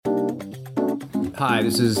Hi,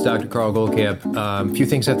 this is Dr. Carl Goldkamp. A few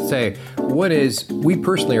things I have to say. One is, we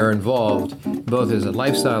personally are involved both as a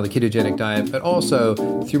lifestyle, the ketogenic diet, but also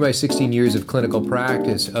through my 16 years of clinical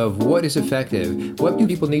practice of what is effective. What do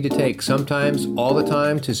people need to take sometimes, all the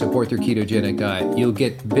time, to support their ketogenic diet? You'll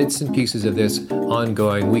get bits and pieces of this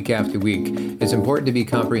ongoing week after week. It's important to be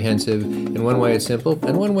comprehensive. In one way it's simple,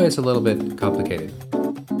 and one way it's a little bit complicated.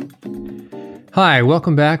 Hi,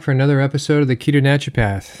 welcome back for another episode of the Keto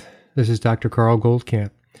Naturopath. This is Dr. Carl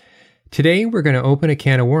Goldkamp. Today, we're going to open a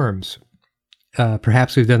can of worms.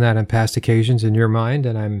 Perhaps we've done that on past occasions in your mind,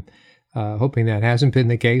 and I'm hoping that hasn't been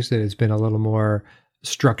the case, that it's been a little more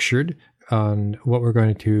structured on what we're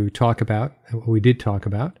going to talk about and what we did talk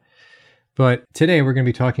about. But today, we're going to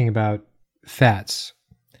be talking about fats.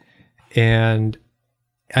 And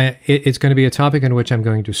it's going to be a topic on which I'm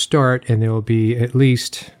going to start, and there will be at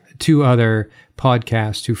least two other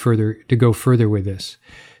podcasts to go further with this.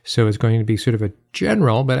 So it's going to be sort of a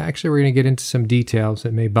general, but actually we're going to get into some details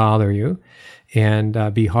that may bother you and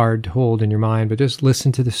be hard to hold in your mind, but just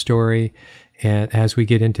listen to the story. And as we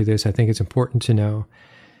get into this, I think it's important to know.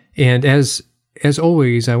 And as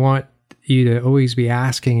always, I want you to always be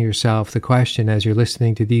asking yourself the question as you're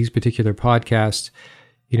listening to these particular podcasts,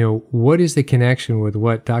 what is the connection with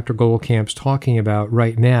what Dr. Goldkamp's talking about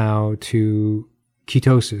right now to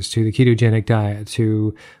ketosis, to the ketogenic diet,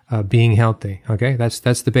 to being healthy? Okay, that's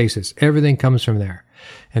the basis. Everything comes from there.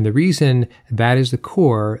 And the reason that is the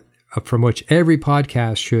core from which every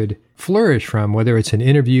podcast should flourish from, whether it's an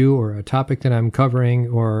interview or a topic that I'm covering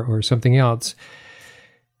or something else,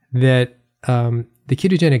 that the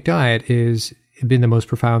ketogenic diet has been the most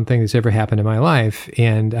profound thing that's ever happened in my life.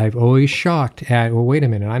 And I've always shocked at, well, wait a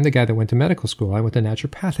minute, I'm the guy that went to medical school. I went to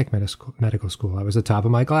naturopathic medical school. I was the top of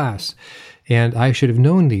my class. And I should have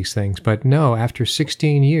known these things. But no, after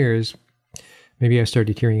 16 years, maybe I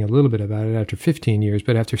started hearing a little bit about it after 15 years,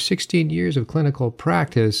 but after 16 years of clinical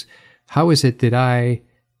practice, how is it that I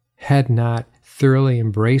had not thoroughly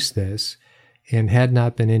embraced this and had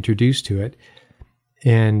not been introduced to it?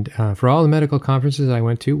 And for all the medical conferences I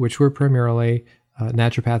went to, which were primarily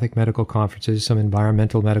naturopathic medical conferences, some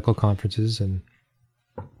environmental medical conferences, and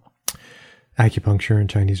acupuncture and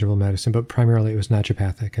Chinese herbal medicine, but primarily it was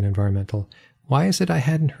naturopathic and environmental. Why is it I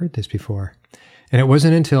hadn't heard this before? And it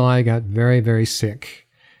wasn't until I got very, very sick,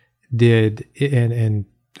 and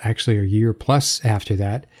actually a year plus after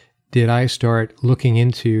that, did I start looking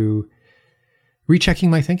into rechecking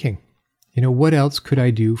my thinking. What else could I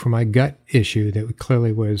do for my gut issue that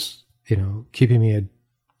clearly was, keeping me at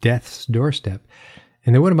death's doorstep?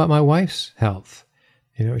 And then what about my wife's health?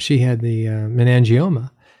 She had the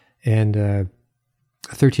meningioma and a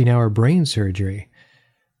 13-hour brain surgery.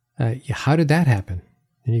 How did that happen?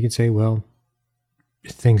 And you can say, well,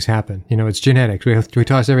 things happen. It's genetics. We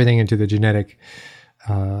toss everything into the genetic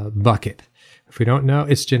bucket. If we don't know,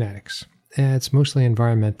 it's genetics. It's mostly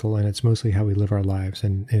environmental, and it's mostly how we live our lives,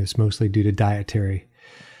 and it's mostly due to dietary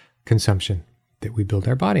consumption that we build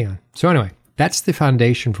our body on. So anyway, that's the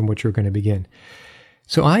foundation from which we're going to begin.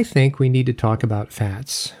 So I think we need to talk about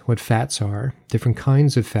fats, what fats are, different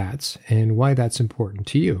kinds of fats, and why that's important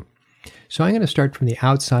to you. So I'm going to start from the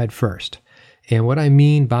outside first. And what I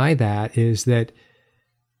mean by that is that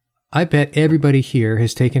I bet everybody here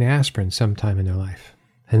has taken aspirin sometime in their life.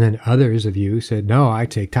 And then others of you said, no, I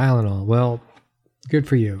take Tylenol. Well, good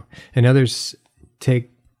for you. And others take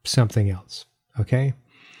something else, okay?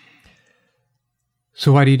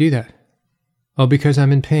 So why do you do that? Oh, because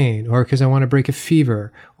I'm in pain, or because I want to break a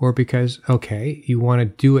fever, or because, okay, you want to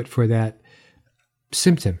do it for that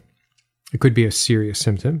symptom. It could be a serious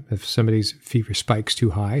symptom. If somebody's fever spikes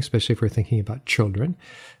too high, especially if we're thinking about children,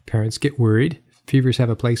 parents get worried. Fevers have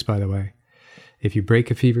a place, by the way. If you break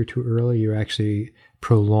a fever too early, you actually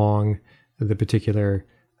prolong the particular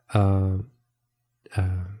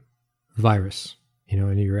virus,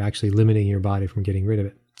 and you're actually limiting your body from getting rid of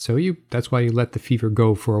it. So that's why you let the fever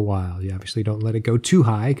go for a while. You obviously don't let it go too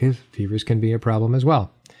high, because fevers can be a problem as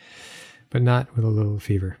well, but not with a little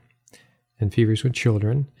fever. And fevers with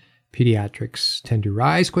children, pediatrics, tend to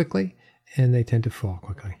rise quickly, and they tend to fall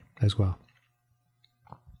quickly as well.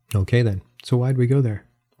 Okay then, so why'd we go there?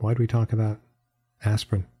 Why'd we talk about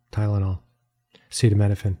aspirin, Tylenol,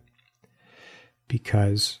 acetaminophen?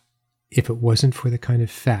 Because if it wasn't for the kind of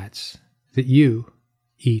fats that you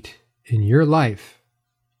eat in your life,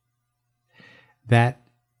 that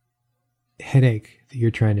headache that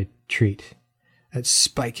you're trying to treat, that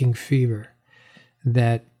spiking fever,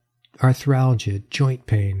 that arthralgia, joint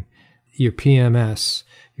pain, your PMS,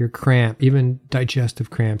 your cramp, even digestive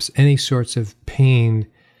cramps, any sorts of pain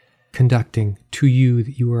conducting to you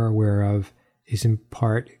that you are aware of is in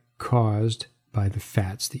part caused by the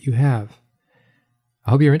fats that you have.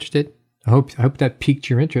 I hope you're interested. I hope that piqued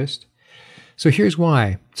your interest. So here's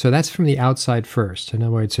why. So that's from the outside first. In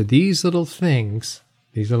other words, so these little things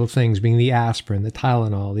being the aspirin, the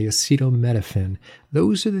Tylenol, the acetaminophen,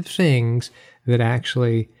 those are the things that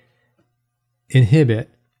actually inhibit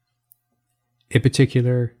a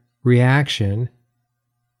particular reaction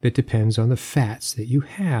that depends on the fats that you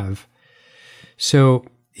have. So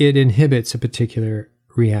it inhibits a particular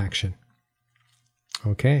reaction.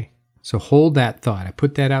 Okay, so hold that thought. I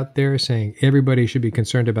put that out there saying everybody should be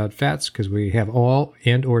concerned about fats because we have all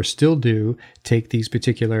and or still do take these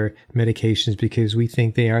particular medications because we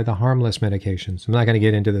think they are the harmless medications. I'm not going to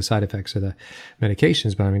get into the side effects of the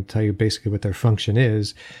medications, but I'm going to tell you basically what their function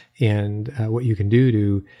is and what you can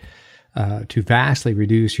do to vastly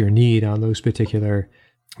reduce your need on those particular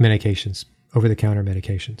medications, over-the-counter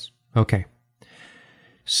medications. Okay,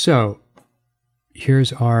 so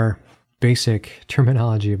here's our basic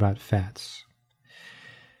terminology about fats.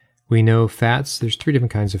 We know fats, there's 3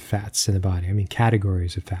 different kinds of fats in the body.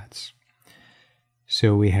 Categories of fats.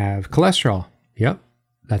 So we have cholesterol. Yep,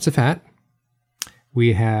 that's a fat.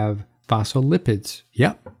 We have phospholipids.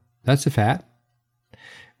 Yep, that's a fat.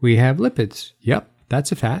 We have lipids. Yep,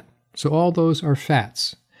 that's a fat. So all those are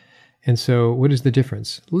fats. And so what is the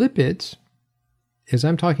difference? Lipids, as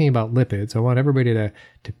I'm talking about lipids, I want everybody to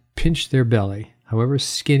pinch their belly, however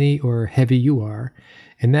skinny or heavy you are,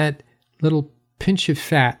 and that little pinch of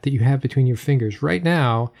fat that you have between your fingers right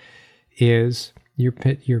now is you're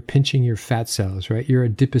pinching your fat cells, right? Your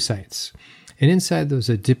adipocytes. And inside those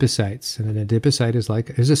adipocytes, and an adipocyte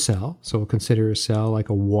is a cell, so we'll consider a cell like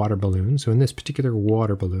a water balloon. So in this particular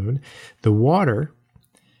water balloon, the water,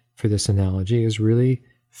 for this analogy, is really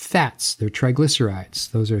fats. They're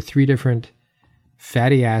triglycerides. Those are 3 different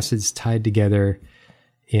fatty acids tied together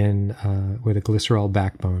with a glycerol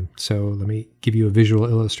backbone. So let me give you a visual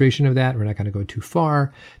illustration of that. We're not going to go too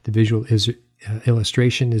far. The visual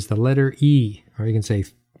illustration is the letter E, or you can say,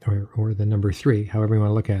 or the number 3, however you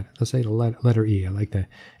want to look at it. Let's say the letter E. I like the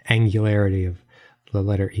angularity of the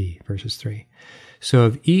letter E versus 3. So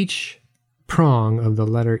of each prong of the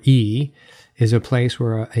letter E is a place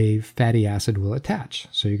where a fatty acid will attach.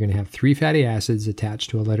 So you're going to have 3 fatty acids attached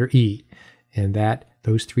to a letter E, and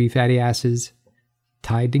those 3 fatty acids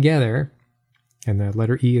tied together, and the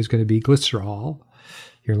letter E is going to be glycerol.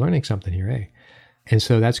 You're learning something here, eh? And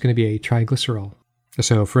so that's going to be a triglycerol.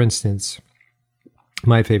 So for instance,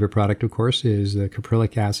 my favorite product, of course, is the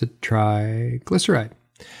caprylic acid triglyceride,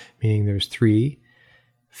 meaning there's 3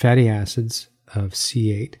 fatty acids of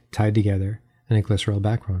C8 tied together in a glycerol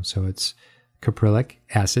backbone. So it's caprylic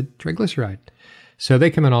acid triglyceride. So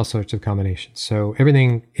they come in all sorts of combinations. So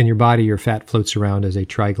everything in your body, your fat floats around as a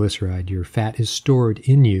triglyceride. Your fat is stored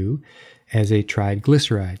in you as a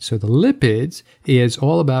triglyceride. So the lipids is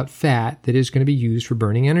all about fat that is going to be used for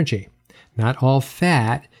burning energy. Not all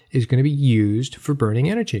fat is going to be used for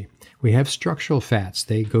burning energy. We have structural fats.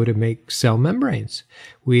 They go to make cell membranes.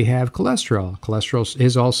 We have cholesterol. Cholesterol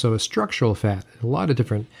is also a structural fat. A lot of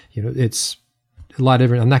different, it's a lot of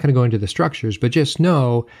different. I'm not going to go into the structures, but just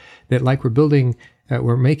know that like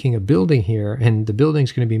we're making a building here, and the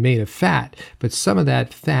building's going to be made of fat, but some of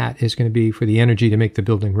that fat is going to be for the energy to make the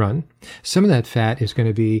building run. Some of that fat is going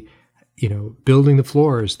to be, building the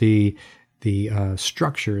floors, the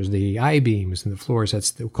structures, the I-beams and the floors.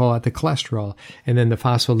 We'll call it the cholesterol. And then the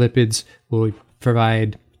phospholipids will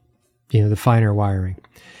provide, the finer wiring.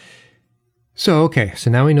 So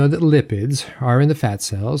now we know that lipids are in the fat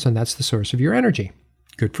cells, and that's the source of your energy.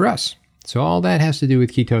 Good for us. So all that has to do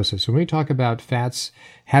with ketosis. When we talk about fats,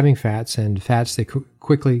 having fats and fats that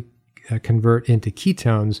quickly convert into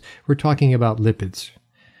ketones, we're talking about lipids.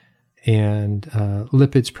 And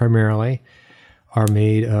lipids primarily are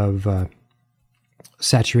made of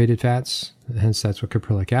saturated fats. Hence, that's what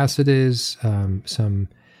caprylic acid is. Some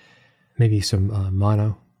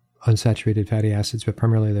mono unsaturated fatty acids, but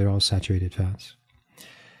primarily they're all saturated fats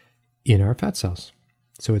in our fat cells.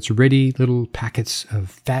 So it's ready, little packets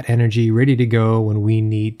of fat energy ready to go when we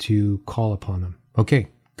need to call upon them. Okay,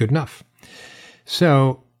 good enough.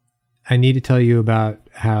 So I need to tell you about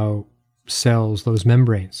how cells, those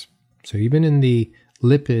membranes. So even in the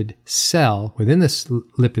lipid cell, within this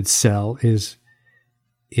lipid cell is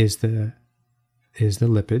the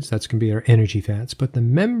lipids. That's going to be our energy fats. But the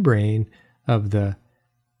membrane of the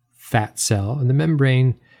fat cell and the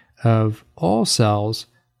membrane of all cells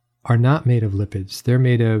are not made of lipids. They're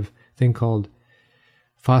made of a thing called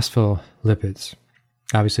phospholipids,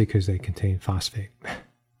 obviously because they contain phosphate.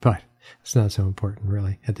 But it's not so important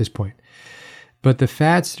really at this point. But the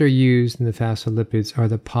fats that are used in the phospholipids are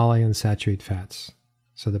the polyunsaturated fats.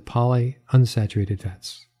 So the polyunsaturated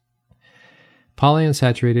fats.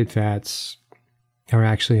 Polyunsaturated fats are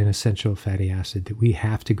actually an essential fatty acid that we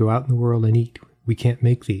have to go out in the world and eat. We can't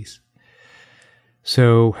make these.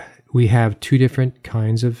 So we have two different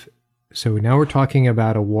kinds of, so now we're talking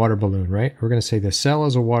about a water balloon, right? We're going to say the cell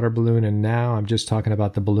is a water balloon, and now I'm just talking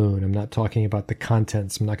about the balloon. I'm not talking about the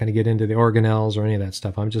contents. I'm not going to get into the organelles or any of that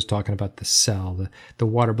stuff. I'm just talking about the cell, the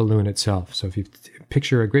water balloon itself. So if you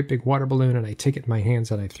picture a great big water balloon and I take it in my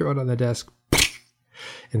hands and I throw it on the desk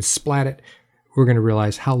and splat it, we're going to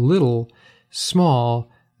realize how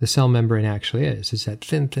small the cell membrane actually is. It's that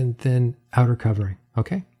thin, thin, thin outer covering,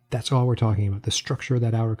 okay? That's all we're talking about, the structure of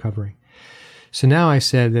that outer covering. So now I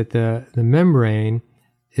said that the membrane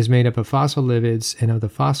is made up of phospholipids, and of the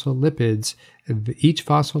phospholipids, each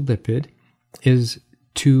phospholipid is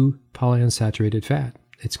 2 polyunsaturated fat.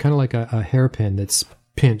 It's kind of like a hairpin that's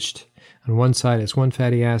pinched. On one side, it's one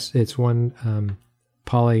fatty acid, it's one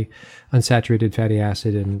polyunsaturated fatty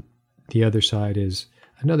acid, and the other side is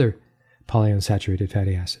another polyunsaturated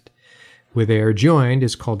fatty acid. Where they are joined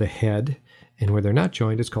is called a head, and where they're not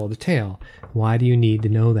joined is called a tail. Why do you need to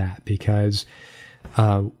know that? Because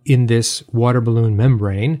in this water balloon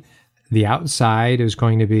membrane, the outside is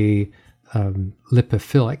going to be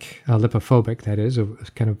lipophobic, that is,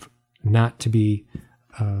 kind of not to be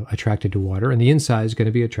attracted to water, and the inside is going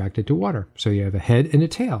to be attracted to water. So you have a head and a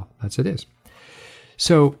tail. That's what it is.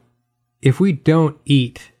 So if we don't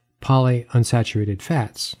eat polyunsaturated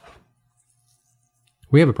fats,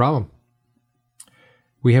 we have a problem.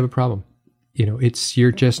 We have a problem.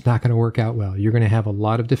 You're just not going to work out well. You're going to have a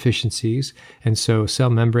lot of deficiencies. And so cell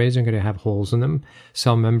membranes are going to have holes in them.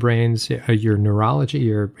 Cell membranes, your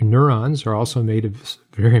neurons are also made of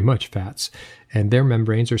very much fats, and their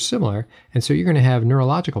membranes are similar. And so you're going to have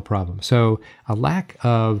neurological problems. So a lack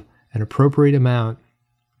of an appropriate amount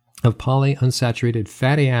of polyunsaturated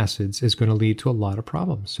fatty acids is going to lead to a lot of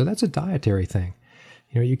problems. So that's a dietary thing.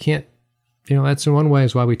 You can't, that's in one way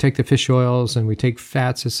is why we take the fish oils and we take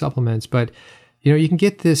fats as supplements. But, you can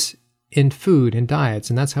get this in food and diets,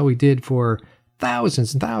 and that's how we did for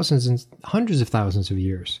thousands and thousands and hundreds of thousands of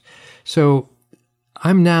years. So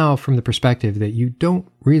I'm now from the perspective that you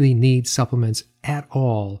don't really need supplements at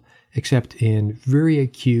all, except in very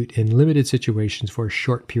acute and limited situations for a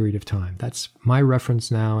short period of time. That's my reference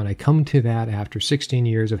now, and I come to that after 16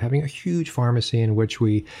 years of having a huge pharmacy in which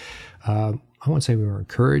we, I won't say we were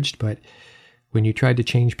encouraged, but when you tried to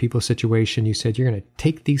change people's situation, you said, you're going to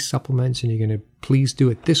take these supplements and you're going to please do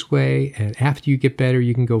it this way, and after you get better,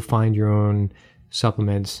 you can go find your own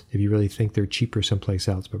supplements if you really think they're cheaper someplace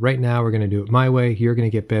else. But right now, we're going to do it my way. You're going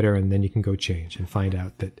to get better, and then you can go change and find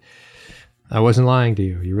out that I wasn't lying to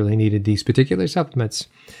you. You really needed these particular supplements.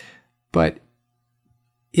 But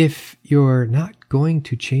if you're not going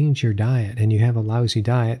to change your diet and you have a lousy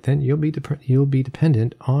diet, then you'll be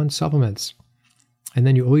dependent on supplements. And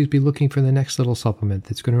then you'll always be looking for the next little supplement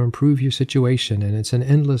that's going to improve your situation. And it's an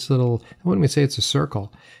endless little, I wouldn't say it's a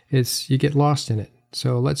circle. You get lost in it.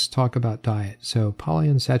 So let's talk about diet. So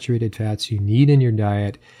polyunsaturated fats you need in your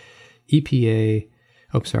diet. EPA,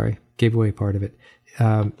 gave away part of it.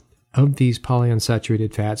 Of these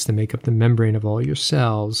polyunsaturated fats that make up the membrane of all your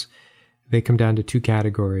cells, they come down to two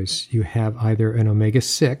categories. You have either an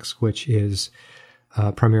omega-6, which is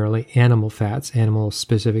primarily animal fats, animal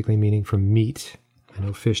specifically meaning from meat. I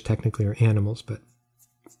know fish technically are animals, but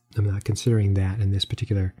I'm not considering that in this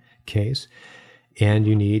particular case. And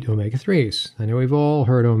you need omega-3s. I know we've all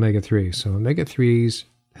heard omega-3s. So omega-3s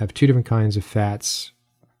have two different kinds of fats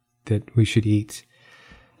that we should eat.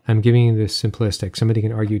 I'm giving you this simplistic. Somebody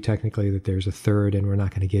can argue technically that there's a third, and we're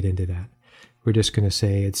not going to get into that. We're just going to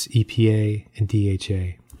say it's EPA and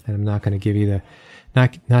DHA. And I'm not going to give you the,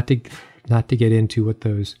 not to get into what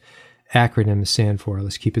those acronyms stand for.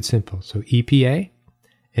 Let's keep it simple. So EPA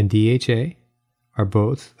and DHA are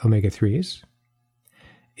both omega-3s.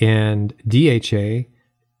 And DHA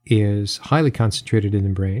is highly concentrated in the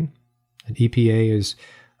brain. And EPA is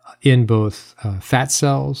in both fat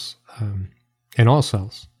cells and all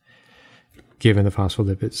cells, given the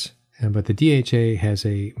phospholipids. But the DHA has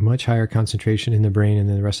a much higher concentration in the brain and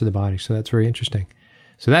in the rest of the body. So that's very interesting.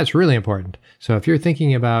 So that's really important. So if you're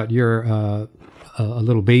thinking about your a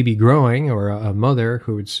little baby growing, or a mother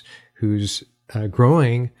who's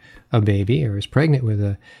growing a baby or is pregnant with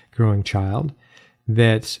a growing child,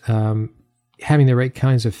 that having the right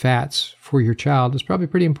kinds of fats for your child is probably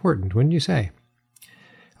pretty important, wouldn't you say?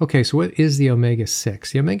 Okay, so what is the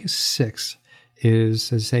omega-6? The omega-6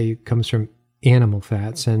 is, as I say, comes from animal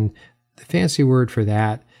fats, and the fancy word for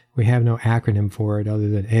that, we have no acronym for it other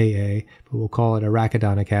than AA, but we'll call it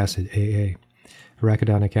arachidonic acid, AA,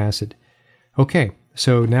 arachidonic acid. Okay,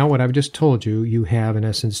 So now what I've just told you, you have in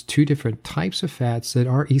essence two different types of fats that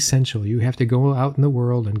are essential. You have to go out in the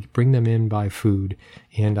world and bring them in by food.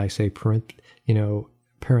 And I say,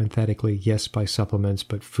 parenthetically, yes, by supplements,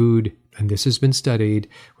 but food, and this has been studied,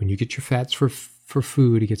 when you get your fats for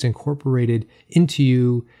food, it gets incorporated into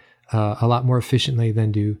you a lot more efficiently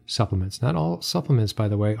than do supplements. Not all supplements, by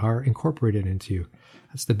the way, are incorporated into you.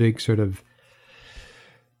 That's the big sort of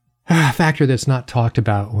factor that's not talked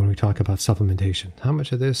about when we talk about supplementation. How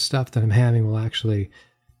much of this stuff that I'm having will actually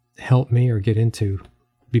help me or get into,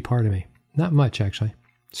 be part of me? Not much, actually.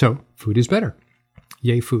 So food is better.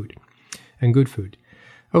 Yay, food. And good food.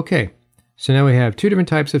 Okay, so now we have two different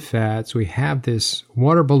types of fats. We have this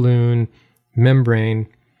water balloon membrane,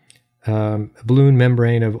 balloon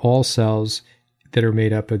membrane of all cells that are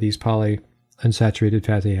made up of these polyunsaturated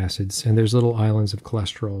fatty acids. And there's little islands of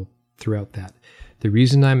cholesterol throughout that. The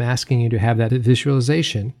reason I'm asking you to have that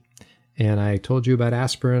visualization, and I told you about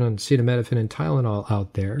aspirin and acetaminophen and Tylenol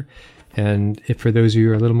out there, and if for those of you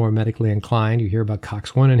who are a little more medically inclined, you hear about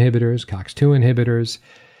COX-1 inhibitors, COX-2 inhibitors.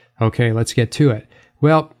 Okay, let's get to it.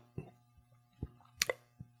 Well,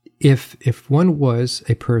 if one was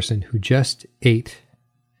a person who just ate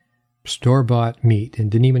store-bought meat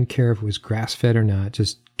and didn't even care if it was grass-fed or not,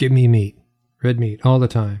 just give me meat, red meat, all the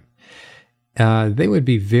time, they would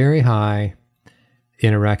be very high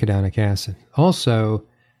in arachidonic acid. Also,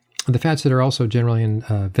 the fats that are also generally in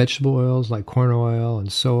vegetable oils like corn oil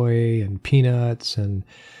and soy and peanuts and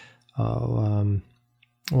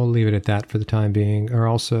we'll leave it at that for the time being, are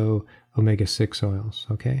also omega-6 oils,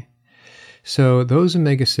 okay? So those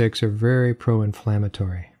omega-6 are very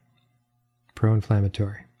pro-inflammatory.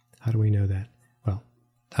 Pro-inflammatory. How do we know that? Well,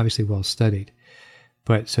 obviously well studied.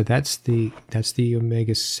 But so that's the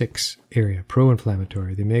omega-6 area,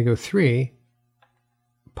 pro-inflammatory. The omega-3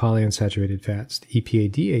 polyunsaturated fats, the EPA,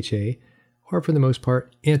 DHA, are for the most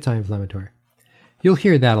part anti-inflammatory. You'll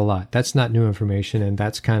hear that a lot. That's not new information, and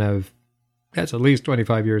that's at least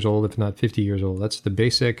 25 years old, if not 50 years old. That's the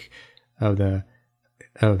basic of the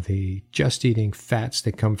just eating fats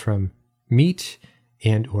that come from meat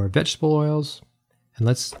and or vegetable oils. And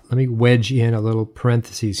let me wedge in a little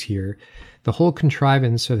parentheses here. The whole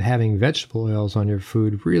contrivance of having vegetable oils on your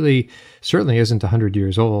food really certainly isn't 100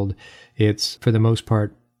 years old. It's, for the most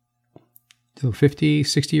part, 50,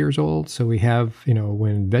 60 years old. So we have,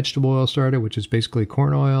 when vegetable oil started, which is basically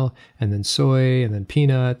corn oil, and then soy, and then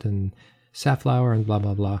peanut, and safflower, and blah,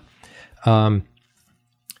 blah, blah.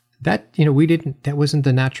 That wasn't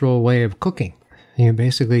the natural way of cooking. You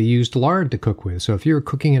basically used lard to cook with. So if you were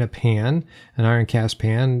cooking in a pan, an iron cast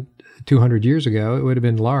pan, 200 years ago, it would have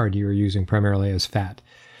been lard you were using primarily as fat.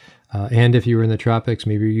 And if you were in the tropics,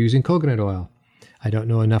 maybe you're using coconut oil. I don't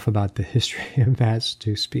know enough about the history of fats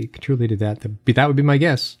to speak truly to that. That would be my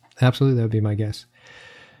guess. Absolutely, that would be my guess.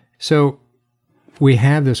 So we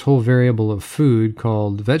have this whole variable of food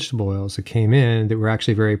called vegetable oils that came in that were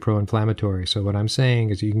actually very pro-inflammatory. So what I'm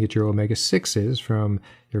saying is you can get your omega-6s from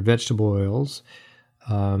your vegetable oils.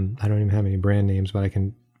 I don't even have any brand names, but I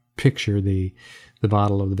can picture the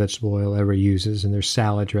bottle of the vegetable oil everybody uses, and their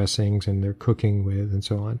salad dressings and their cooking with and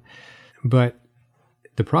so on. But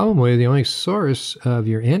the problem with the only source of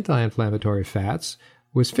your anti-inflammatory fats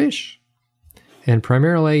was fish. And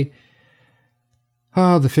primarily,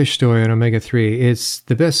 the fish story on omega-3. It's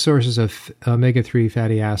the best sources of omega-3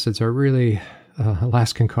 fatty acids are really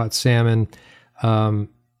Alaskan caught salmon,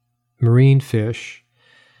 marine fish,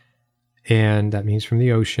 and that means from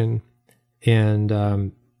the ocean, and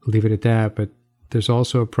leave it at that. But there's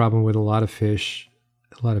also a problem with a lot of fish,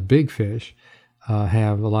 a lot of big fish,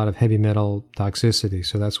 have a lot of heavy metal toxicity.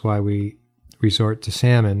 So that's why we resort to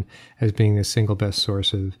salmon as being the single best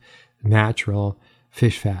source of natural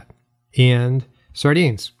fish fat. And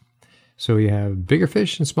sardines. So you have bigger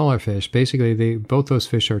fish and smaller fish. Basically, both those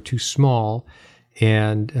fish are too small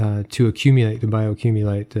and to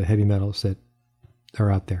bioaccumulate the heavy metals that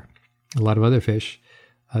are out there. A lot of other fish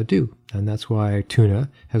do. And that's why tuna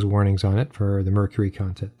has warnings on it for the mercury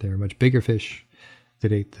content. They're much bigger fish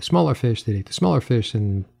that ate the smaller fish,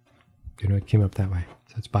 and it came up that way.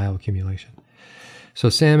 So it's bioaccumulation. So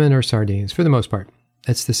salmon or sardines, for the most part.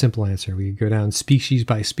 That's the simple answer. We go down species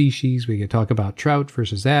by species. We could talk about trout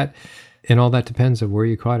versus that, and all that depends on where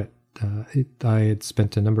you caught it. I had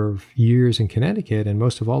spent a number of years in Connecticut, and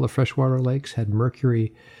most of all the freshwater lakes had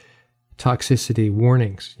mercury toxicity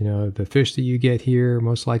warnings. The fish that you get here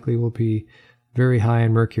most likely will be very high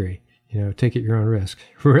in mercury. take at your own risk.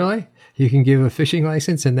 Really? You can give a fishing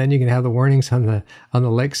license and then you can have the warnings on the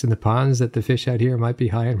lakes and the ponds that the fish out here might be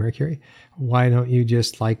high in mercury? Why don't you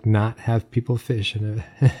just not have people fish in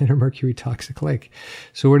a mercury toxic lake?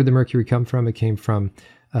 So where did the mercury come from? It came from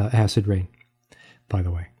acid rain, by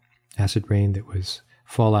the way. Acid rain that was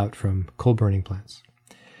fallout from coal burning plants.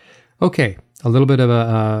 Okay, a little bit of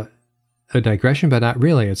a digression, but not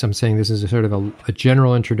really. I'm saying this is a sort of a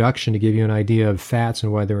general introduction to give you an idea of fats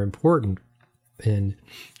and why they're important and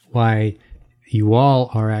why you all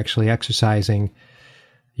are actually exercising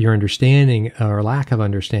your understanding or lack of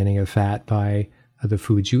understanding of fat by the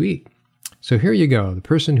foods you eat. So here you go. The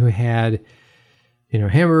person who had,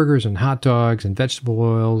 hamburgers and hot dogs and vegetable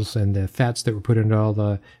oils and the fats that were put into all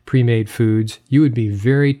the pre-made foods, you would be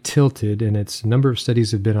very tilted, and a number of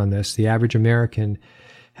studies have been on this. The average American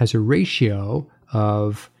has a ratio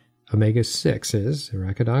of omega-6s,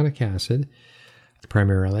 arachidonic acid,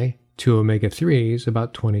 primarily, to omega-3s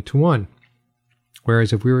about 20-1.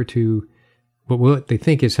 Whereas if we were to, what they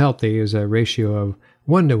think is healthy is a ratio of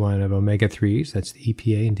 1-1 of omega-3s, that's the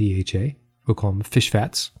EPA and DHA, we'll call them fish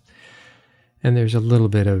fats. And there's a little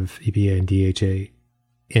bit of EPA and DHA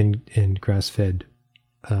in grass-fed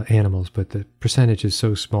animals, but the percentage is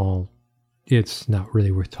so small, it's not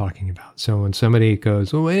really worth talking about. So when somebody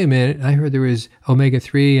goes, oh, wait a minute, I heard there was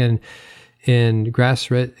omega-3 in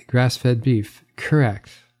grass-fed beef. Correct.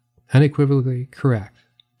 Unequivocally correct.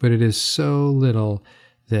 But it is so little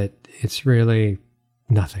that it's really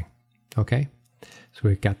nothing. Okay? So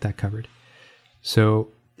we've got that covered. So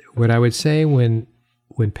what I would say when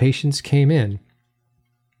patients came in,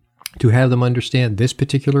 to have them understand this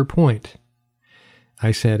particular point,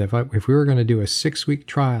 I said, if we were going to do a 6-week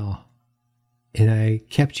trial and I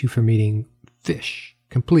kept you from eating fish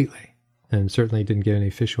completely, and certainly didn't get any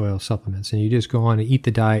fish oil supplements, and you just go on and eat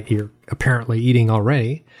the diet you're apparently eating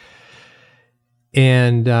already,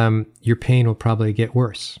 and your pain will probably get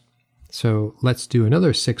worse. So let's do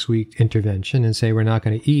another 6-week intervention and say we're not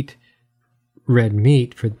going to eat red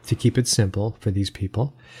meat to keep it simple for these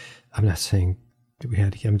people. I'm not saying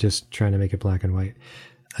I'm just trying to make it black and white.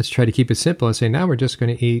 Let's try to keep it simple and say now we're just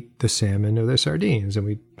going to eat the salmon or the sardines, and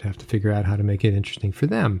we have to figure out how to make it interesting for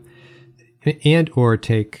them, and or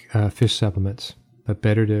take fish supplements, but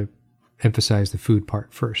better to emphasize the food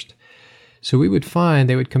part first. So we would find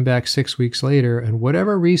they would come back 6 weeks later, and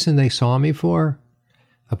whatever reason they saw me for,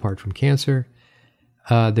 apart from cancer,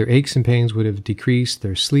 their aches and pains would have decreased,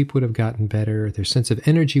 their sleep would have gotten better, their sense of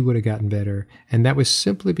energy would have gotten better, and that was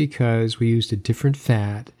simply because we used a different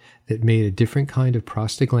fat that made a different kind of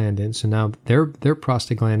prostaglandin. So now their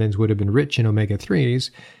prostaglandins would have been rich in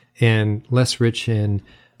omega-3s and less rich in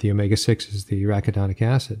the omega-6s, the arachidonic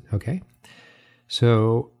acid, okay?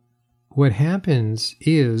 So what happens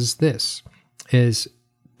is this, is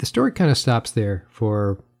the story kind of stops there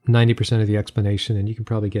for 90% of the explanation, and you can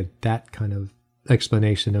probably get that kind of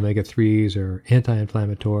explanation. Omega-3s are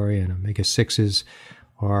anti-inflammatory and omega-6s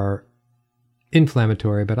are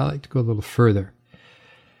inflammatory, but I like to go a little further.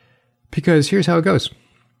 Because here's how it goes.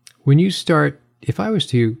 When you start, if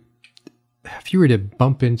you were to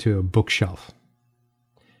bump into a bookshelf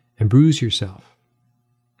and bruise yourself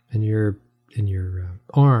in your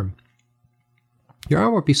arm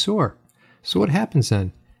would be sore. So what happens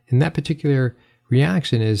then? In that particular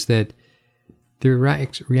reaction is that the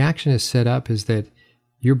reaction is set up is that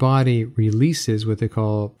your body releases what they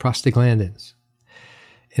call prostaglandins.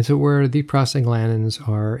 And so where the prostaglandins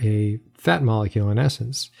are a fat molecule in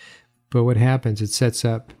essence, but what happens, it sets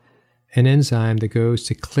up an enzyme that goes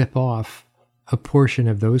to clip off a portion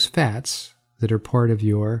of those fats that are part of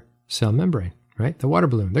your cell membrane, right? The water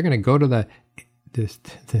balloon. They're going to go to the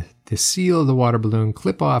seal of the water balloon,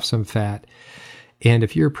 clip off some fat. And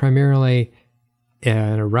if you're primarily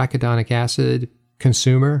an arachidonic acid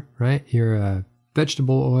consumer, right? You're a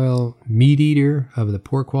vegetable oil meat eater of the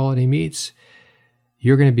poor quality meats,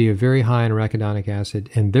 you're going to be very high in arachidonic acid,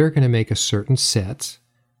 and they're going to make a certain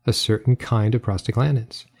kind of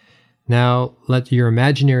prostaglandins. Now, let your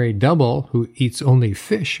imaginary double who eats only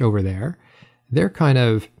fish over there, their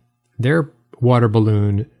water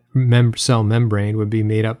balloon cell membrane would be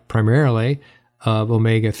made up primarily of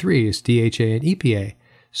omega-3s, DHA and EPA.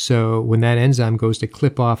 So when that enzyme goes to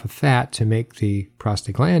clip off a fat to make the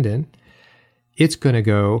prostaglandin, it's going to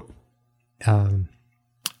go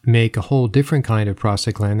make a whole different kind of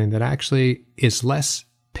prostaglandin that actually is less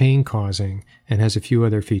pain-causing and has a few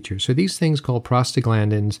other features. So these things called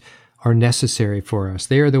prostaglandins are necessary for us.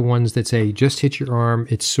 They are the ones that say, just hit your arm,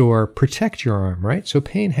 it's sore, protect your arm, right? So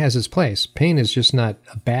pain has its place. Pain is just not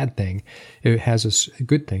a bad thing. It has a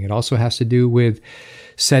good thing. It also has to do with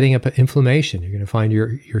setting up an inflammation. You're going to find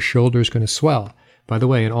your shoulder is going to swell. By the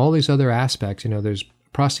way, in all these other aspects, there's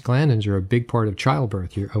prostaglandins are a big part of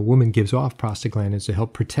childbirth. A woman gives off prostaglandins to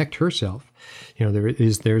help protect herself.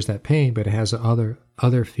 There's that pain, but it has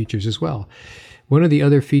other features as well. One of the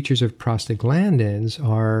other features of prostaglandins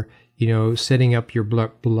are, setting up your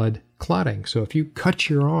blood clotting. So if you cut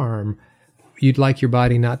your arm, you'd like your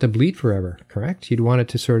body not to bleed forever, correct? You'd want it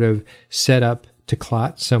to sort of set up to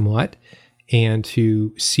clot somewhat and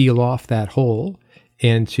to seal off that hole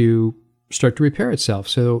and to start to repair itself.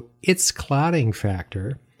 So its clotting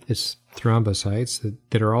factor, its thrombocytes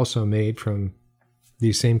that are also made from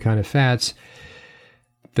these same kind of fats,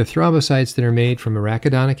 the thrombocytes that are made from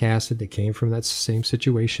arachidonic acid that came from that same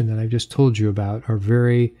situation that I've just told you about are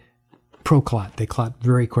very pro-clot. They clot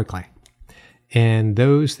very quickly. And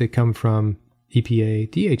those that come from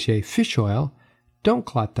EPA, DHA, fish oil, don't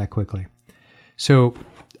clot that quickly. So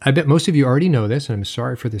I bet most of you already know this, and I'm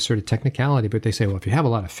sorry for this sort of technicality, but they say, well, if you have a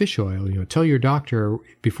lot of fish oil, tell your doctor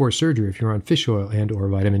before surgery if you're on fish oil and or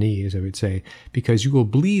vitamin E, as I would say, because you will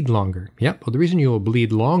bleed longer. Yep. Well, the reason you will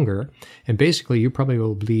bleed longer, and basically you probably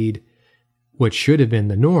will bleed what should have been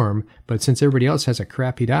the norm, but since everybody else has a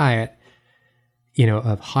crappy diet,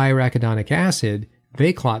 of high arachidonic acid,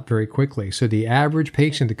 they clot very quickly. So the average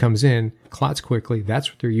patient that comes in clots quickly. That's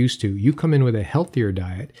what they're used to. You come in with a healthier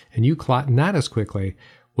diet and you clot not as quickly.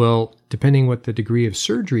 Well, depending what the degree of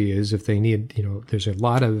surgery is, if they need, there's a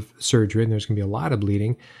lot of surgery and there's going to be a lot of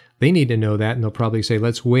bleeding, they need to know that, and they'll probably say,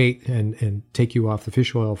 let's wait and take you off the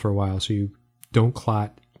fish oil for a while so you don't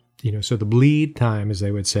clot, so the bleed time, as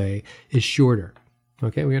they would say, is shorter.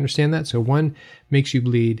 Okay, we understand that? So one makes you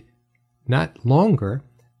bleed not longer,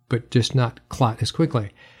 but just not clot as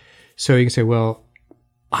quickly. So you can say, well,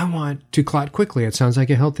 I want to clot quickly. It sounds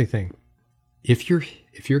like a healthy thing. If you're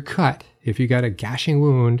cut, if you got a gashing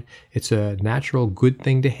wound, it's a natural good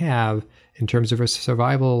thing to have in terms of a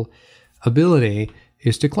survival ability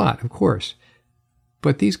is to clot, of course.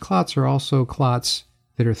 But these clots are also clots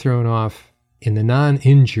that are thrown off in the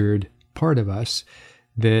non-injured part of us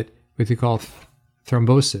that what we call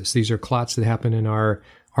thrombosis. These are clots that happen in our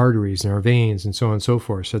arteries and our veins and so on and so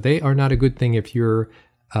forth. So they are not a good thing if you're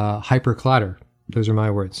a hyperclotter. Those are my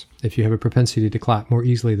words. If you have a propensity to clot more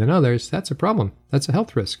easily than others, that's a problem. That's a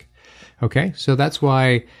health risk. Okay, so that's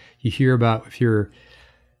why you hear about if you're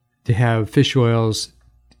to have fish oils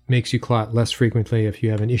makes you clot less frequently if you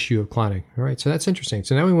have an issue of clotting. All right, so that's interesting.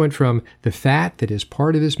 So now we went from the fat that is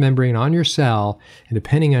part of this membrane on your cell, and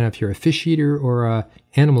depending on if you're a fish eater or a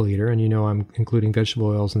animal eater, and I'm including vegetable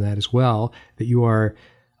oils in that as well, that you are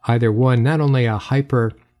either one, not only a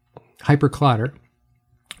hyperclotter,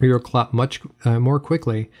 or you'll clot much more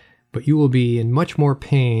quickly, but you will be in much more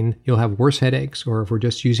pain. You'll have worse headaches, or if we're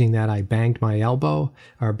just using that, I banged my elbow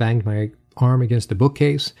or banged my arm against the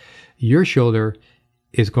bookcase, your shoulder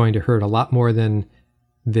is going to hurt a lot more than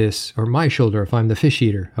this, or my shoulder if I'm the fish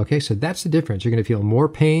eater. Okay, so that's the difference. You're going to feel more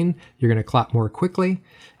pain, you're going to clot more quickly,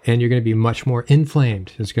 and you're going to be much more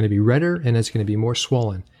inflamed. It's going to be redder and it's going to be more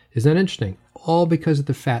swollen. Isn't that interesting? All because of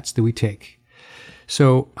the fats that we take.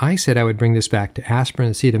 So I said I would bring this back to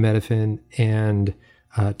aspirin, acetaminophen, and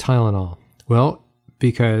Tylenol. Well,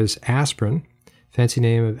 because aspirin, fancy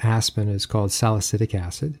name of aspirin is called salicylic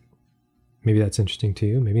acid. Maybe that's interesting to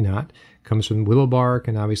you, maybe not. Comes from willow bark,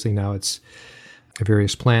 and obviously now it's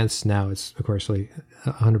various plants. Now it's, of course,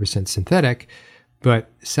 100% synthetic. But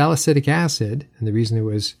salicylic acid, and the reason it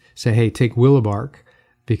was say, hey, take willow bark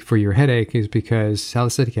for your headache is because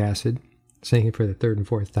salicylic acid, saying it for the third and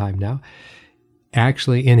fourth time now,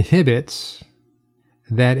 actually inhibits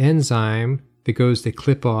that enzyme that goes to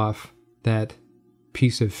clip off that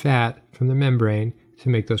piece of fat from the membrane to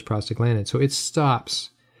make those prostaglandins. So it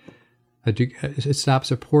stops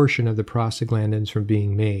a portion of the prostaglandins from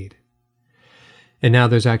being made. And now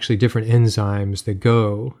there's actually different enzymes that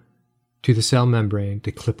go to the cell membrane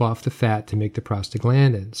to clip off the fat to make the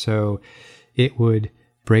prostaglandin. So it would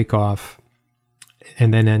break off,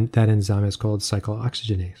 and then that enzyme is called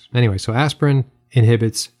cyclooxygenase. Anyway, so aspirin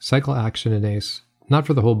inhibits cyclooxygenase, not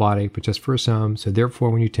for the whole body, but just for some. So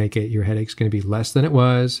therefore, when you take it, your headache's going to be less than it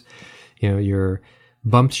was. Your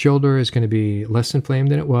bumped shoulder is going to be less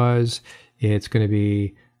inflamed than it was. It's going to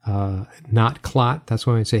be not clot. That's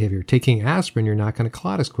why I say if you're taking aspirin, you're not going to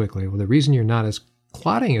clot as quickly. Well, the reason you're not as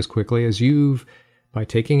clotting as quickly is by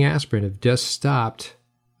taking aspirin, have just stopped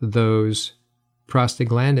those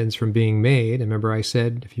prostaglandins from being made. And remember I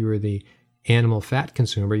said if you were the animal fat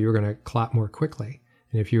consumer, you were going to clot more quickly.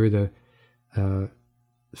 And if you were the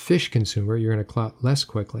fish consumer, you're going to clot less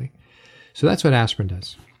quickly. So that's what aspirin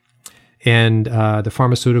does. And the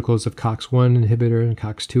pharmaceuticals of COX-1 inhibitor and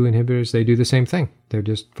COX-2 inhibitors, they do the same thing. They're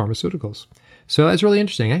just pharmaceuticals. So that's really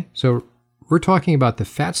interesting, eh? So we're talking about the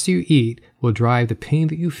fats that you eat will drive the pain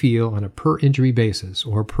that you feel on a per injury basis,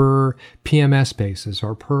 or per PMS basis,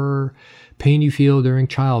 or per pain you feel during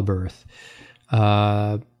childbirth,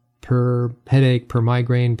 per headache, per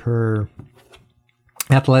migraine, per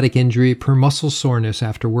athletic injury, per muscle soreness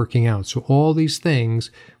after working out. So all these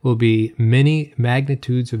things will be many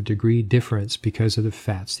magnitudes of degree difference because of the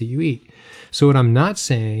fats that you eat. So what I'm not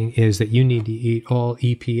saying is that you need to eat all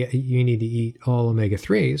EPA, you need to eat all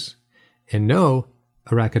omega-3s and no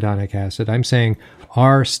arachidonic acid. I'm saying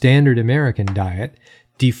our standard American diet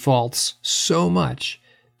defaults so much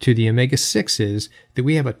to the omega-6s that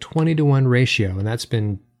we have a 20-to-1 ratio,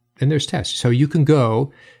 and there's tests. So you can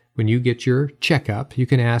go, when you get your checkup, you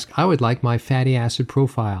can ask, I would like my fatty acid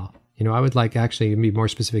profile. I would like, actually, be more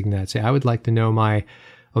specific than that. Say, I would like to know my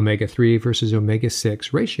omega-3 versus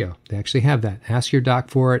omega-6 ratio. They actually have that. Ask your doc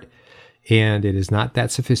for it. And it is not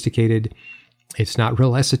that sophisticated. It's not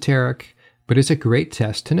real esoteric, but it's a great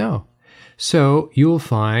test to know. So you will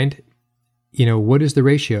find, what is the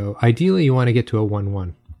ratio? Ideally, you want to get to a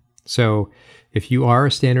 1-1. So if you are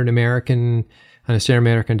a standard American, on a standard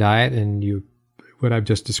American diet, and what I've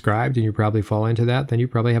just described, and you probably fall into that, then you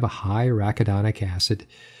probably have a high arachidonic acid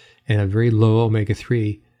and a very low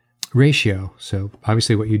omega-3 ratio. So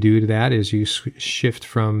obviously what you do to that is you shift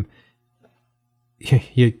from,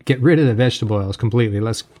 you get rid of the vegetable oils completely.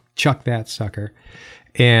 Let's chuck that sucker.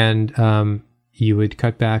 And you would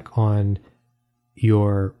cut back on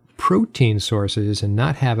your protein sources and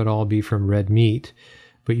not have it all be from red meat,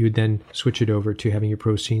 but you would then switch it over to having your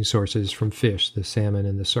protein sources from fish, the salmon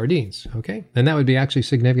and the sardines, okay? And that would be actually a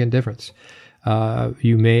significant difference.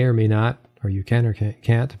 You may or may not, or you can or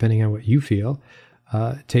can't, depending on what you feel,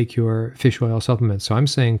 take your fish oil supplements. So I'm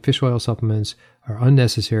saying fish oil supplements are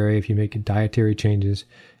unnecessary if you make dietary changes.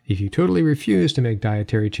 If you totally refuse to make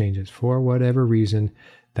dietary changes for whatever reason,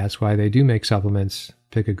 that's why they do make supplements.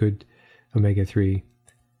 Pick a good omega-3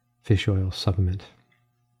 fish oil supplement.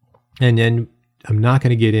 And then I'm not going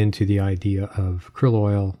to get into the idea of krill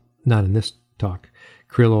oil, not in this talk,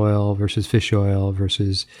 krill oil versus fish oil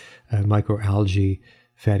versus microalgae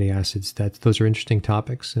fatty acids. Those are interesting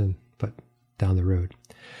topics, but down the road.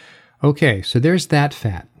 Okay, so there's that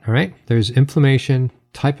fat, all right? There's inflammation,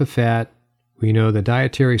 type of fat. We know the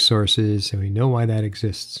dietary sources, and we know why that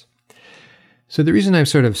exists. So the reason I'm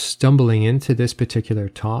sort of stumbling into this particular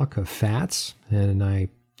talk of fats, and now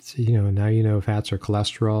fats are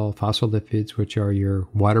cholesterol, phospholipids, which are your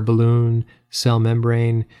water balloon, cell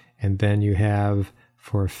membrane, and then you have,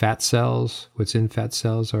 for fat cells, what's in fat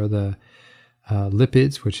cells are the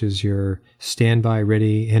lipids, which is your standby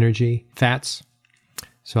ready energy fats.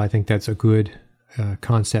 So I think that's a good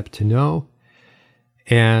concept to know.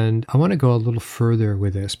 And I want to go a little further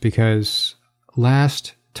with this because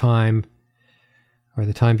last time, or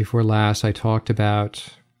the time before last, I talked about,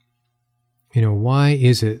 why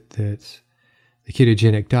is it that the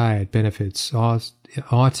ketogenic diet benefits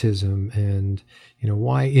autism, and,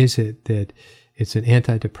 why is it that it's an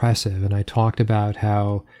antidepressive? And I talked about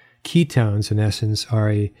how ketones, in essence,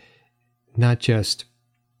 are not just,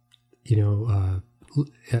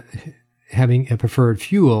 having a preferred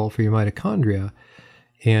fuel for your mitochondria,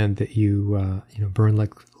 and that you, burn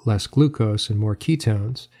less glucose and more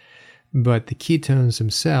ketones, but the ketones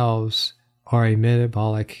themselves are a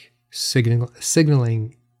metabolic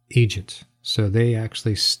signaling agent. So they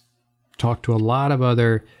actually talk to a lot of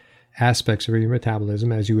other aspects of your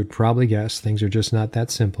metabolism. As you would probably guess, things are just not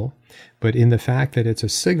that simple. But in the fact that it's a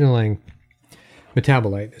signaling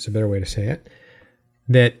metabolite, is a better way to say it,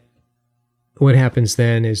 that what happens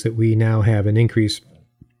then is that we now have an increase,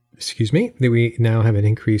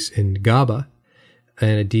 in GABA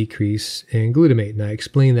and a decrease in glutamate. And I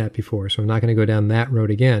explained that before, so I'm not going to go down that road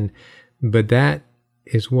again. But that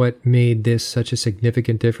is what made this such a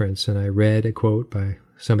significant difference. And I read a quote by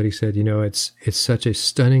somebody said, it's such a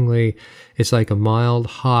stunningly, it's like a mild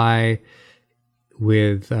high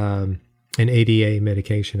with an ADA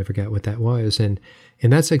medication. I forgot what that was. And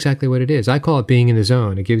that's exactly what it is. I call it being in the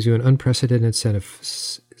zone. It gives you an unprecedented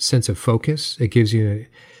sense of focus. It gives you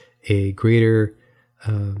a greater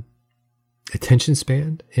attention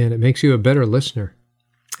span, and it makes you a better listener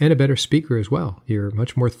and a better speaker as well. You're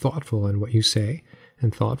much more thoughtful in what you say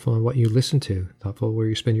and thoughtful in what you listen to, thoughtful where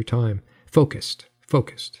you spend your time. Focused.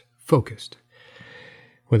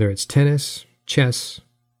 Whether it's tennis, chess,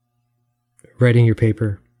 writing your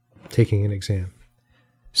paper, taking an exam.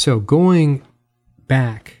 So going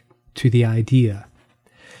back to the idea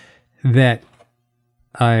that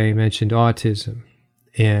I mentioned autism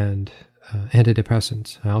and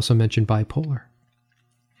antidepressants. I also mentioned bipolar.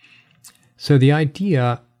 So the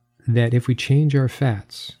idea that if we change our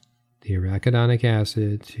fats, the arachidonic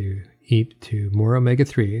acid to more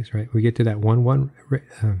omega-3s, right? We get to that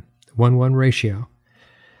 1:1 ratio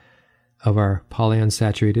of our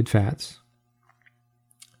polyunsaturated fats.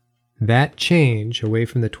 That change away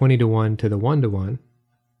from the 20:1 to the 1:1,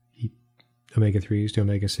 omega-3s to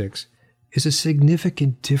omega-6, is a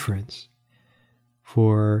significant difference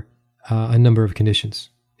for a number of conditions.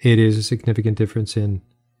 It is a significant difference in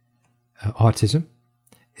autism.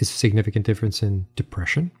 It's a significant difference in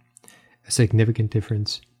depression, a significant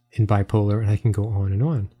difference in bipolar, and I can go on and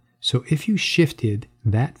on. So if you shifted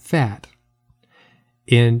that fat,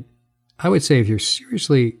 and I would say if you're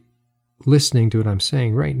seriously listening to what I'm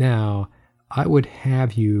saying right now, I would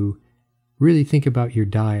have you really think about your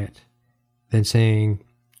diet than saying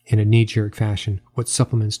in a knee-jerk fashion, what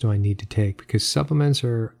supplements do I need to take? Because supplements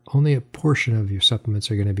are only a portion of your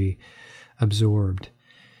supplements are going to be absorbed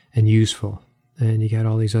and useful. And you got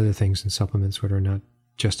all these other things in supplements that are not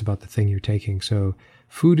just about the thing you're taking. So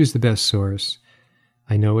food is the best source.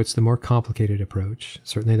 I know it's the more complicated approach,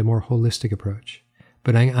 certainly the more holistic approach,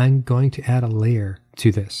 but I'm going to add a layer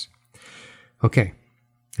to this. Okay,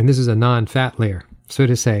 and this is a non-fat layer, so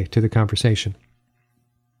to say, to the conversation.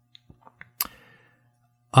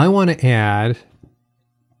 I want to add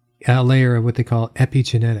a layer of what they call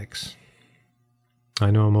epigenetics.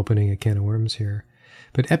 I know I'm opening a can of worms here,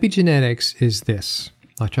 but epigenetics is this.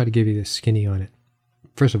 I'll try to give you the skinny on it.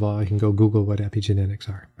 First of all, I can go Google what epigenetics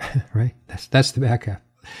are, right? That's the backup.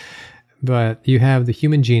 But you have the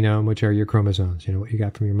human genome, which are your chromosomes. You know, what you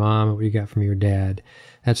got from your mom, what you got from your dad.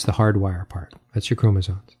 That's the hardwire part. That's your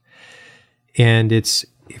chromosomes. And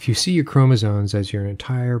if you see your chromosomes as your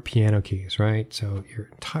entire piano keys, right? So your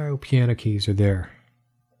entire piano keys are there.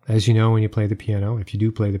 As you know, when you play the piano, if you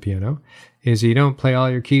do play the piano, is you don't play all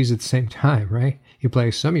your keys at the same time, right? You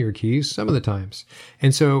play some of your keys some of the times.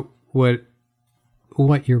 And so what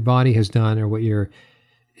your body has done, or what your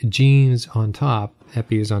genes on top,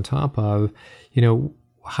 epi is on top of, you know,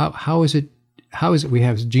 how is it we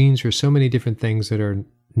have genes for so many different things that are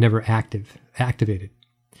never activated.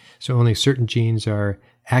 So only certain genes are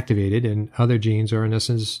activated and other genes are in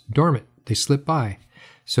essence dormant. They slip by.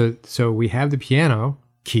 So we have the piano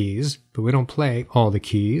keys, but we don't play all the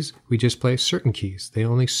keys. We just play certain keys.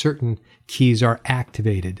 Only certain keys are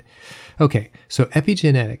activated. Okay, so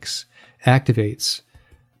epigenetics activates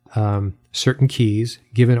certain keys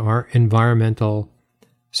given our environmental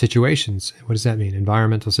situations. What does that mean?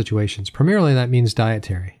 Environmental situations. Primarily that means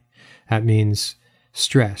dietary. That means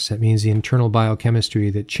stress. That means the internal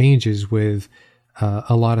biochemistry that changes with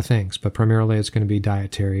a lot of things, but primarily it's going to be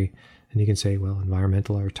dietary. And you can say, well,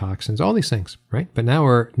 environmental or toxins, all these things, right? But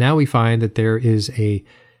now we find that there is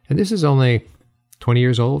and this is only 20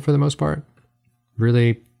 years old for the most part,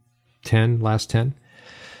 really last 10,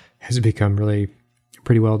 has become really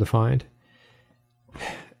pretty well defined.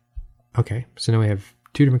 Okay, so now we have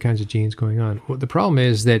two different kinds of genes going on. Well, the problem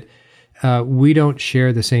is that we don't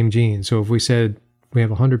share the same genes. So if we said we have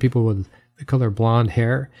 100 people with the color blonde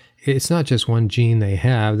hair, it's not just one gene they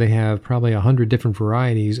have probably 100 different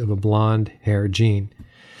varieties of a blonde hair gene.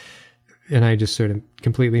 And I just sort of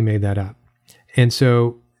completely made that up. And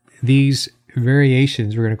so these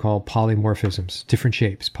variations we're going to call polymorphisms, different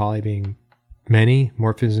shapes, poly being many,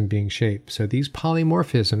 morphism being shape. So these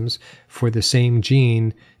polymorphisms for the same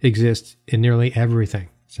gene exist in nearly everything.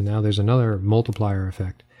 So now there's another multiplier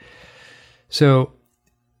effect. So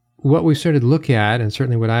what we started to look at, and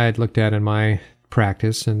certainly what I had looked at in my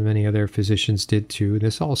practice, and many other physicians did too,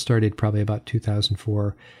 this all started probably about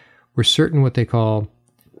 2004, were certain what they call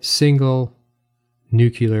single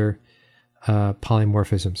nuclear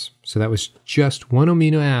polymorphisms. So that was just one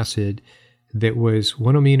amino acid that was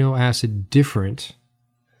one amino acid different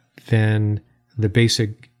than the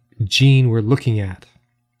basic gene we're looking at.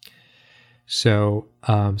 So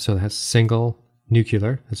that's single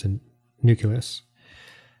nuclear, that's a nucleus.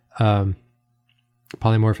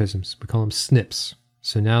 Polymorphisms, we call them SNPs.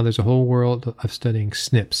 So now there's a whole world of studying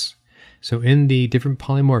SNPs. So in the different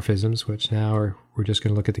polymorphisms, which now we're just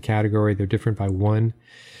going to look at the category, they're different by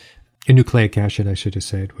a nucleic acid, I should have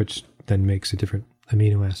said, which then makes a different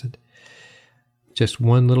amino acid. Just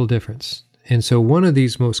one little difference. And so one of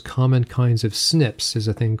these most common kinds of SNPs is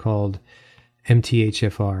a thing called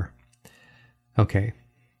MTHFR. Okay,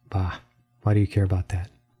 why do you care about that?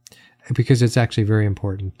 Because it's actually very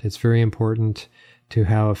important. It's very important to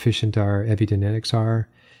how efficient our epigenetics are.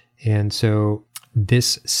 And so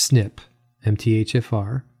this SNP,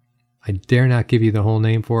 MTHFR, I dare not give you the whole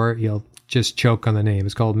name for it. You'll just choke on the name.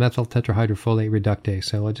 It's called methyl tetrahydrofolate reductase.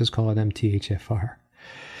 So I'll just call it MTHFR.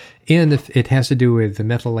 And it has to do with the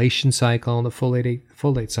methylation cycle and the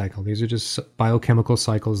folate cycle. These are just biochemical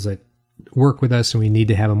cycles that work with us, and we need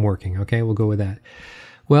to have them working. Okay, we'll go with that.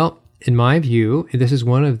 Well, in my view, this is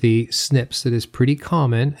one of the SNPs that is pretty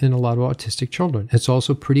common in a lot of autistic children. It's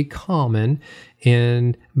also pretty common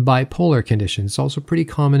in bipolar conditions. It's also pretty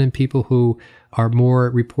common in people who are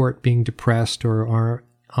more report being depressed or are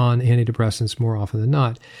on antidepressants more often than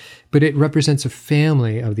not. But it represents a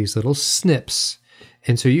family of these little SNPs.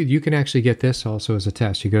 And so you can actually get this also as a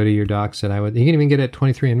test. You go to your docs, and you can even get it at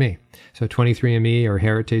 23andMe. So 23andMe or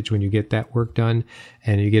Heritage, when you get that work done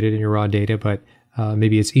and you get it in your raw data, but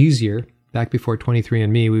maybe it's easier. Back before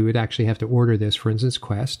 23andMe, we would actually have to order this. For instance,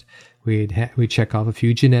 Quest. We'd check off a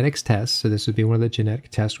few genetics tests. So this would be one of the genetic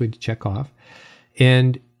tests we'd check off.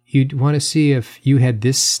 And you'd want to see if you had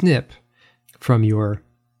this SNP from your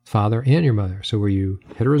father and your mother. So were you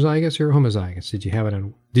heterozygous or homozygous? Did you have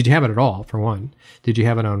it at all, for one? Did you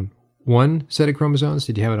have it on one set of chromosomes?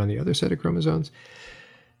 Did you have it on the other set of chromosomes?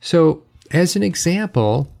 So as an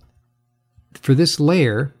example, for this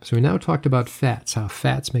layer, so we now talked about fats, how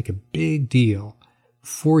fats make a big deal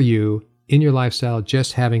for you in your lifestyle,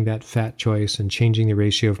 just having that fat choice and changing the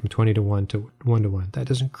ratio from 20 to 1 to 1 to 1.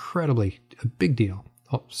 That is incredibly a big deal.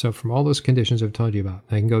 So from all those conditions I've told you about,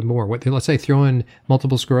 I can go more. Let's say throw in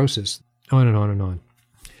multiple sclerosis, on and on and on.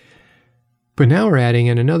 But now we're adding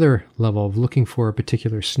in another level of looking for a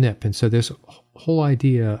particular SNP. And so this whole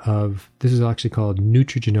idea of, this is actually called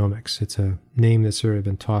nutrigenomics. It's a name that's sort of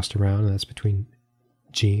been tossed around, and that's between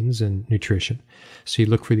genes and nutrition. So you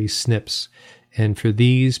look for these SNPs. And for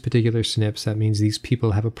these particular SNPs, that means these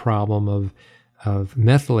people have a problem of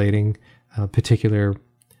methylating particular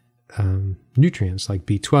nutrients like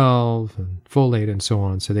B12 and folate and so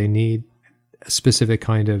on. So they need a specific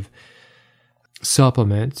kind of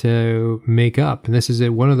supplement to make up. And this is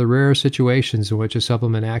one of the rare situations in which a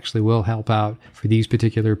supplement actually will help out for these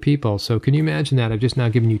particular people. So can you imagine that? I've just now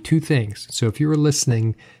given you two things. So if you were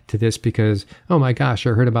listening to this because, oh my gosh,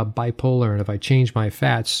 I heard about bipolar, and if I change my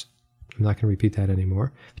fats, I'm not going to repeat that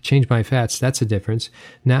anymore. If I change my fats, that's a difference.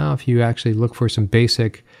 Now, if you actually look for some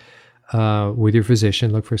basic with your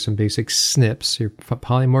physician, look for some basic SNPs, your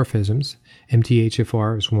polymorphisms.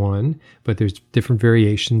 MTHFR is one, but there's different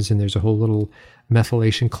variations, and there's a whole little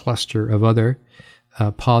methylation cluster of other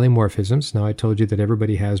polymorphisms. Now, I told you that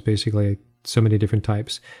everybody has basically so many different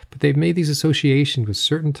types, but they've made these associations with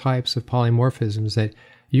certain types of polymorphisms that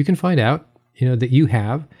you can find out, that you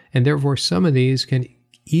have, and therefore some of these can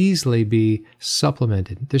easily be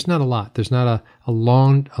supplemented. There's not a lot. There's not a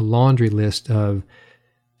laundry list of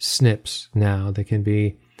SNPs now that can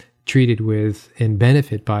be treated with and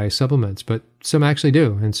benefit by supplements, but some actually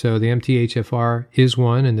do. And so the MTHFR is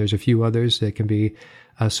one, and there's a few others that can be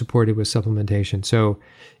supported with supplementation. So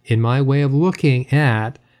in my way of looking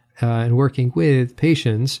at and working with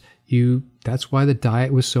patients, that's why the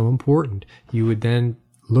diet was so important. You would then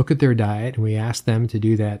look at their diet, and we asked them to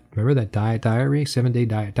do that. Remember that diet diary, 7-day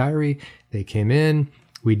diet diary? They came in,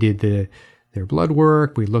 we did their blood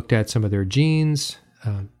work, we looked at some of their genes,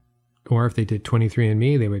 or if they did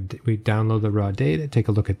 23andMe, we'd download the raw data, take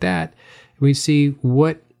a look at that. We'd see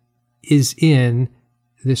what is in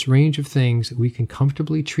this range of things that we can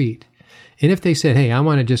comfortably treat. And if they said, hey, I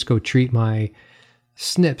want to just go treat my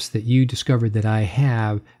SNPs that you discovered that I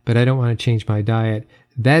have, but I don't want to change my diet,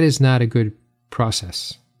 that is not a good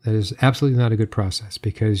process. That is absolutely not a good process,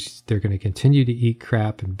 because they're going to continue to eat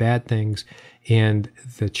crap and bad things, and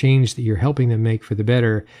the change that you're helping them make for the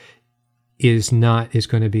better is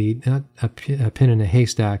going to be not a pin in a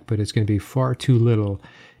haystack, but it's going to be far too little,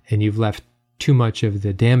 and you've left too much of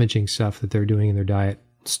the damaging stuff that they're doing in their diet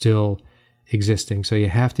still existing. So you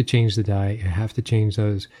have to change the diet, you have to change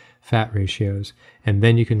those fat ratios, and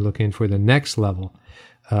then you can look in for the next level.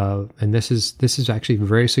 And this is actually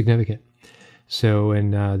very significant. So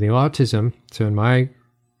in the autism, so in my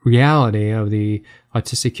reality of the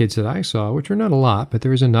autistic kids that I saw, which were not a lot, but there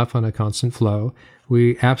was enough on a constant flow,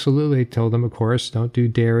 we absolutely told them, of course, don't do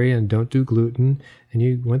dairy and don't do gluten. And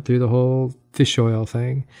you went through the whole fish oil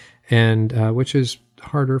thing, and which is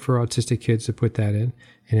harder for autistic kids to put that in.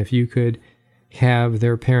 And if you could have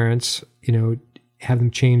their parents, have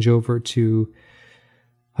them change over to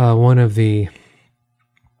one of the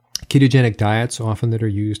ketogenic diets, often that are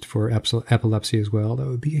used for epilepsy as well, that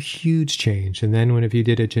would be a huge change. And then if you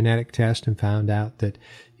did a genetic test and found out that,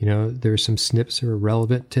 there are some SNPs that are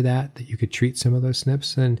relevant to that you could treat some of those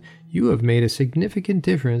SNPs, then you have made a significant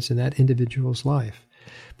difference in that individual's life.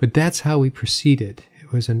 But that's how we proceeded.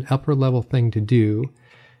 It was an upper level thing to do.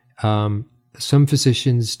 some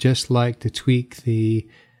physicians just like to tweak the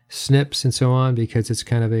SNPs and so on because it's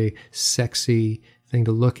kind of a sexy thing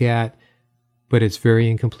to look at, but it's very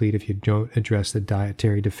incomplete if you don't address the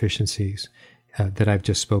dietary deficiencies that I've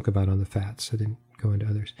just spoke about on the fats. I didn't go into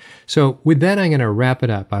others. So with that, I'm going to wrap it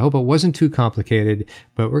up. I hope it wasn't too complicated,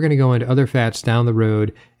 but we're going to go into other fats down the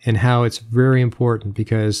road and how it's very important,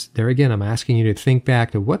 because there again, I'm asking you to think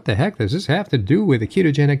back to what the heck does this have to do with a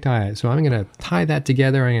ketogenic diet? So I'm going to tie that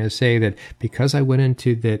together. I'm going to say that because I went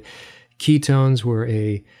into that ketones were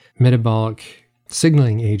a metabolic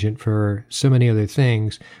signaling agent for so many other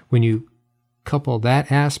things, when you couple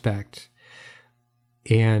that aspect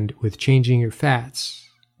and with changing your fats,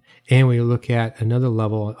 and we look at another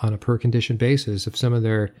level on a per condition basis of some of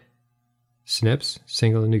their SNPs,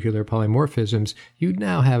 single nuclear polymorphisms, you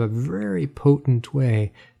now have a very potent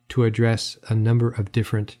way to address a number of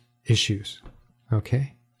different issues.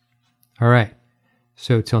 Okay? All right.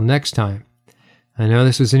 So till next time, I know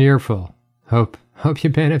this was an earful. Hope you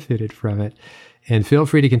benefited from it. And feel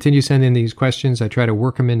free to continue sending these questions. I try to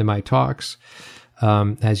work them into my talks.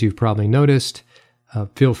 As you've probably noticed,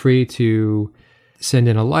 feel free to send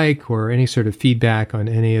in a like or any sort of feedback on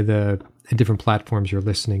any of the different platforms you're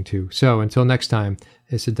listening to. So until next time,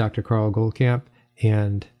 this is Dr. Carl Goldkamp,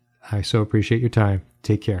 and I so appreciate your time.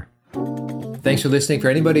 Take care. Thanks for listening. For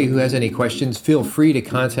anybody who has any questions, feel free to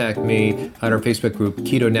contact me on our Facebook group,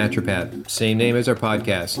 Keto Naturopath, same name as our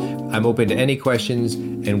podcast. I'm open to any questions,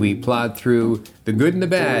 and we plod through the good and the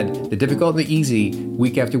bad, the difficult and the easy,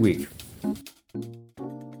 week after week.